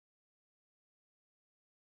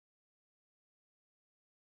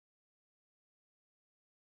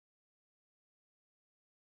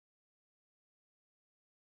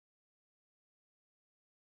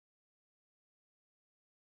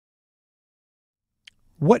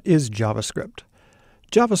What is JavaScript?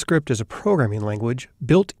 JavaScript is a programming language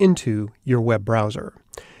built into your web browser.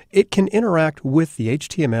 It can interact with the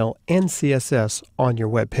HTML and CSS on your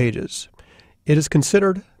web pages. It is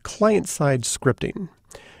considered client-side scripting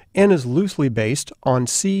and is loosely based on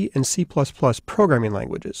C and C++ programming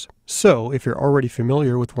languages. So if you're already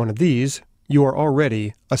familiar with one of these, you are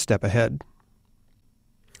already a step ahead.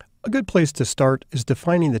 A good place to start is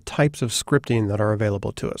defining the types of scripting that are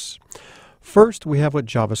available to us. First, we have what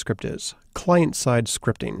JavaScript is, client-side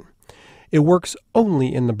scripting. It works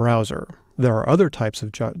only in the browser. There are other types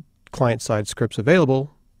of client-side scripts available,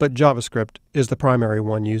 but JavaScript is the primary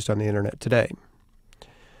one used on the internet today.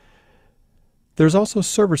 There's also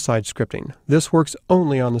server-side scripting. This works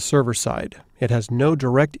only on the server side. It has no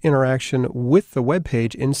direct interaction with the web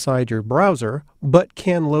page inside your browser, but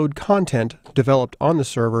can load content developed on the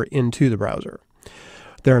server into the browser.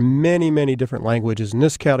 There are many different languages in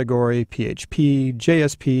this category: PHP,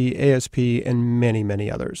 JSP, ASP, and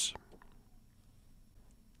many others.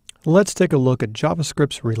 Let's take a look at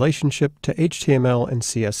JavaScript's relationship to HTML and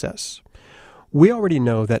CSS. We already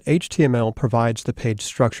know that HTML provides the page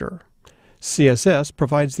structure. CSS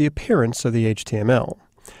provides the appearance of the HTML.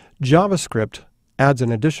 JavaScript adds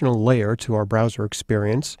an additional layer to our browser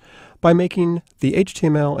experience by making the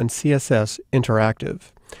HTML and CSS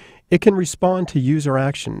interactive. It can respond to user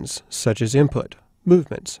actions such as input,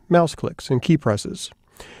 movements, mouse clicks, and key presses.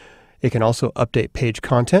 It can also update page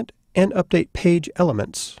content and update page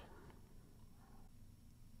elements.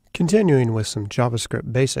 Continuing with some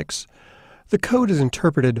JavaScript basics, the code is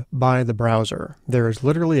interpreted by the browser. There is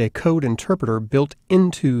literally a code interpreter built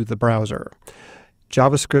into the browser.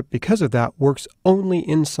 JavaScript, because of that, works only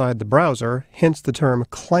inside the browser, hence the term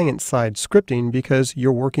client-side scripting, because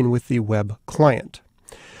you're working with the web client.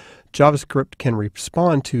 JavaScript can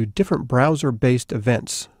respond to different browser-based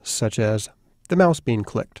events, such as the mouse being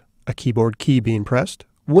clicked, a keyboard key being pressed,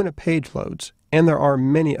 when a page loads, and there are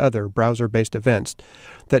many other browser-based events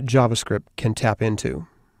that JavaScript can tap into.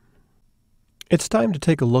 It's time to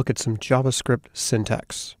take a look at some JavaScript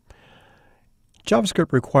syntax.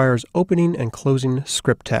 JavaScript requires opening and closing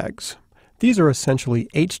script tags. These are essentially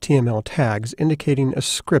HTML tags indicating a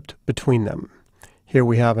script between them. Here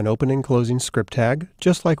we have an opening and closing script tag,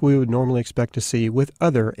 just like we would normally expect to see with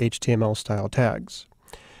other HTML style tags.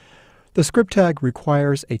 The script tag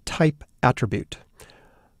requires a type attribute.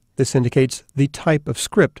 This indicates the type of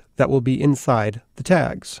script that will be inside the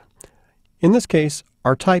tags. In this case,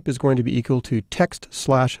 our type is going to be equal to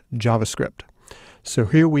text/JavaScript. So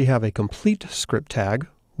here we have a complete script tag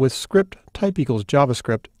with script type equals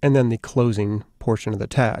JavaScript and then the closing portion of the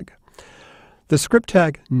tag. The script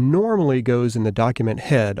tag normally goes in the document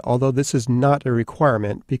head, although this is not a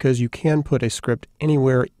requirement because you can put a script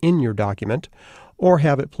anywhere in your document or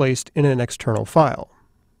have it placed in an external file.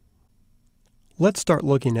 Let's start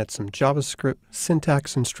looking at some JavaScript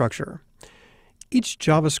syntax and structure. Each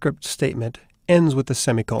JavaScript statement ends with a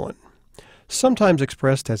semicolon, sometimes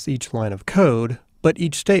expressed as each line of code, but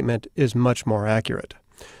each statement is much more accurate.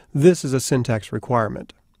 This is a syntax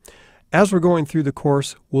requirement. As we're going through the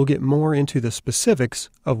course, we'll get more into the specifics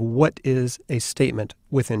of what is a statement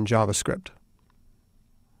within JavaScript.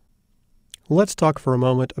 Let's talk for a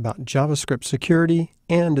moment about JavaScript security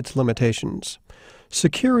and its limitations.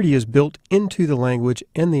 Security is built into the language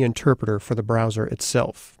and the interpreter for the browser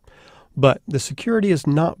itself. But the security is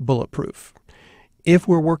not bulletproof. If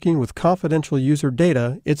we're working with confidential user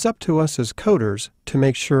data, it's up to us as coders to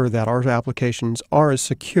make sure that our applications are as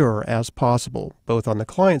secure as possible, both on the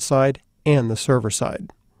client side and the server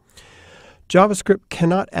side. JavaScript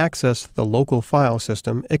cannot access the local file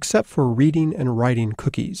system except for reading and writing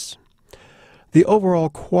cookies. The overall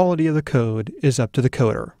quality of the code is up to the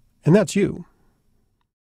coder, and that's you.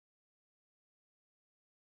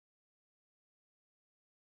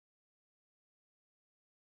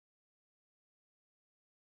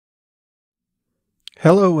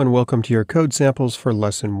 Hello and welcome to your code samples for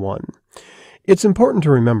Lesson 1. It's important to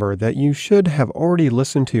remember that you should have already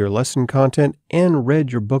listened to your lesson content and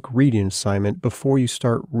read your book reading assignment before you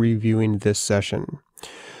start reviewing this session.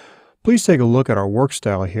 Please take a look at our work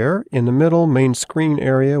style here. In the middle main screen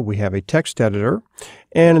area, we have a text editor,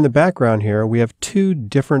 and in the background here, we have two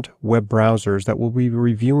different web browsers that we'll be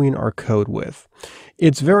reviewing our code with.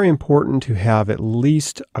 It's very important to have at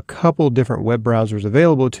least a couple different web browsers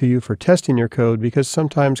available to you for testing your code because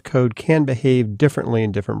sometimes code can behave differently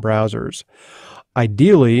in different browsers.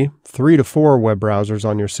 Ideally, 3 to 4 web browsers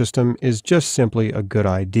on your system is just simply a good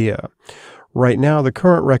idea. Right now, the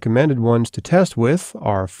current recommended ones to test with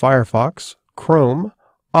are Firefox, Chrome,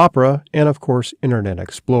 Opera, and of course, Internet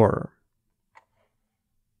Explorer.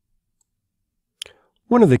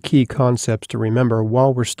 One of the key concepts to remember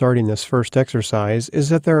while we're starting this first exercise is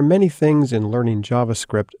that there are many things in learning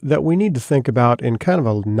JavaScript that we need to think about in kind of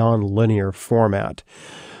a non-linear format.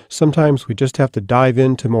 Sometimes we just have to dive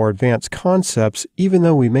into more advanced concepts even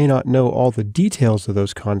though we may not know all the details of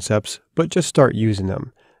those concepts, but just start using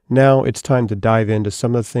them. Now it's time to dive into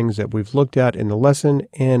some of the things that we've looked at in the lesson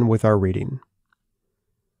and with our reading.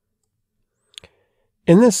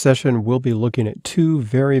 In this session, we'll be looking at two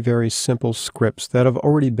very simple scripts that have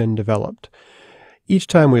already been developed. Each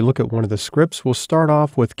time we look at one of the scripts, we'll start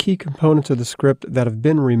off with key components of the script that have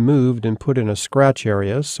been removed and put in a scratch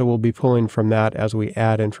area, so we'll be pulling from that as we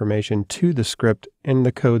add information to the script and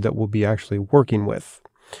the code that we'll be actually working with.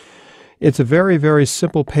 It's a very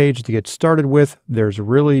simple page to get started with. There's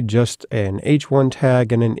really just an H1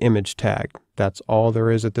 tag and an image tag. That's all there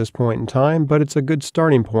is at this point in time, but it's a good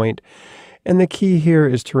starting point. And the key here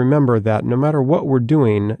is to remember that no matter what we're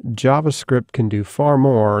doing, JavaScript can do far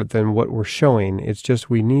more than what we're showing. It's just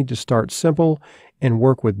we need to start simple and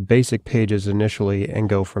work with basic pages initially and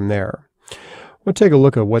go from there. We'll take a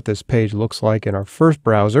look at what this page looks like in our first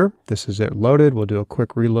browser. This is it loaded. We'll do a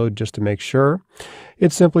quick reload just to make sure.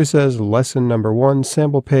 It simply says lesson number 1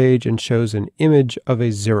 sample page and shows an image of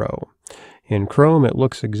a 0. In Chrome, it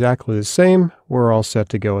looks exactly the same. We're all set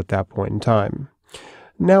to go at that point in time.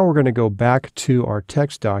 Now we're going to go back to our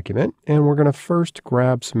text document and we're going to first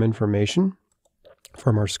grab some information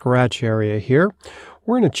from our scratch area here.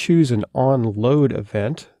 We're going to choose an onload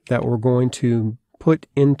event that we're going to put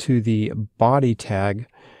into the body tag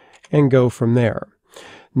and go from there.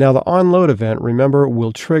 Now the onload event, remember,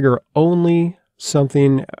 will trigger only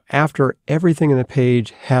something after everything in the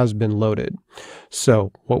page has been loaded.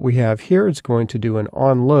 So what we have here is going to do an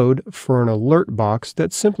onload for an alert box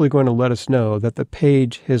that's simply going to let us know that the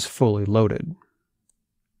page is fully loaded.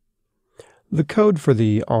 The code for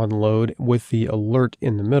the onload with the alert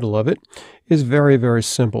in the middle of it is very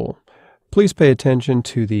simple. Please pay attention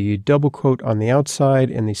to the double quote on the outside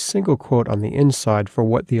and the single quote on the inside for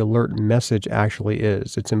what the alert message actually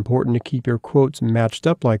is. It's important to keep your quotes matched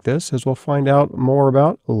up like this, as we'll find out more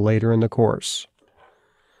about later in the course.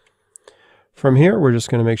 From here, we're just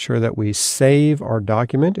going to make sure that we save our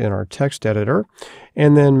document in our text editor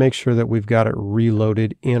and then make sure that we've got it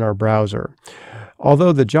reloaded in our browser.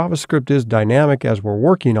 Although the JavaScript is dynamic as we're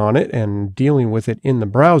working on it and dealing with it in the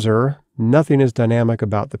browser, nothing is dynamic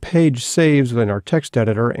about the page saves in our text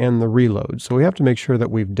editor and the reload. So we have to make sure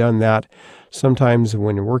that we've done that. Sometimes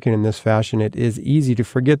when you're working in this fashion, it is easy to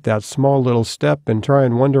forget that small little step and try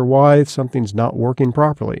and wonder why something's not working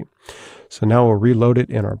properly. So now we'll reload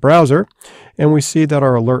it in our browser, and we see that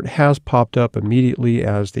our alert has popped up immediately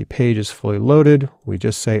as the page is fully loaded. We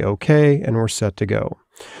just say OK, and we're set to go.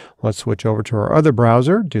 Let's switch over to our other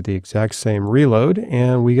browser, do the exact same reload,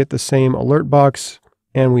 and we get the same alert box,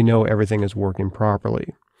 and we know everything is working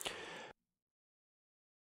properly.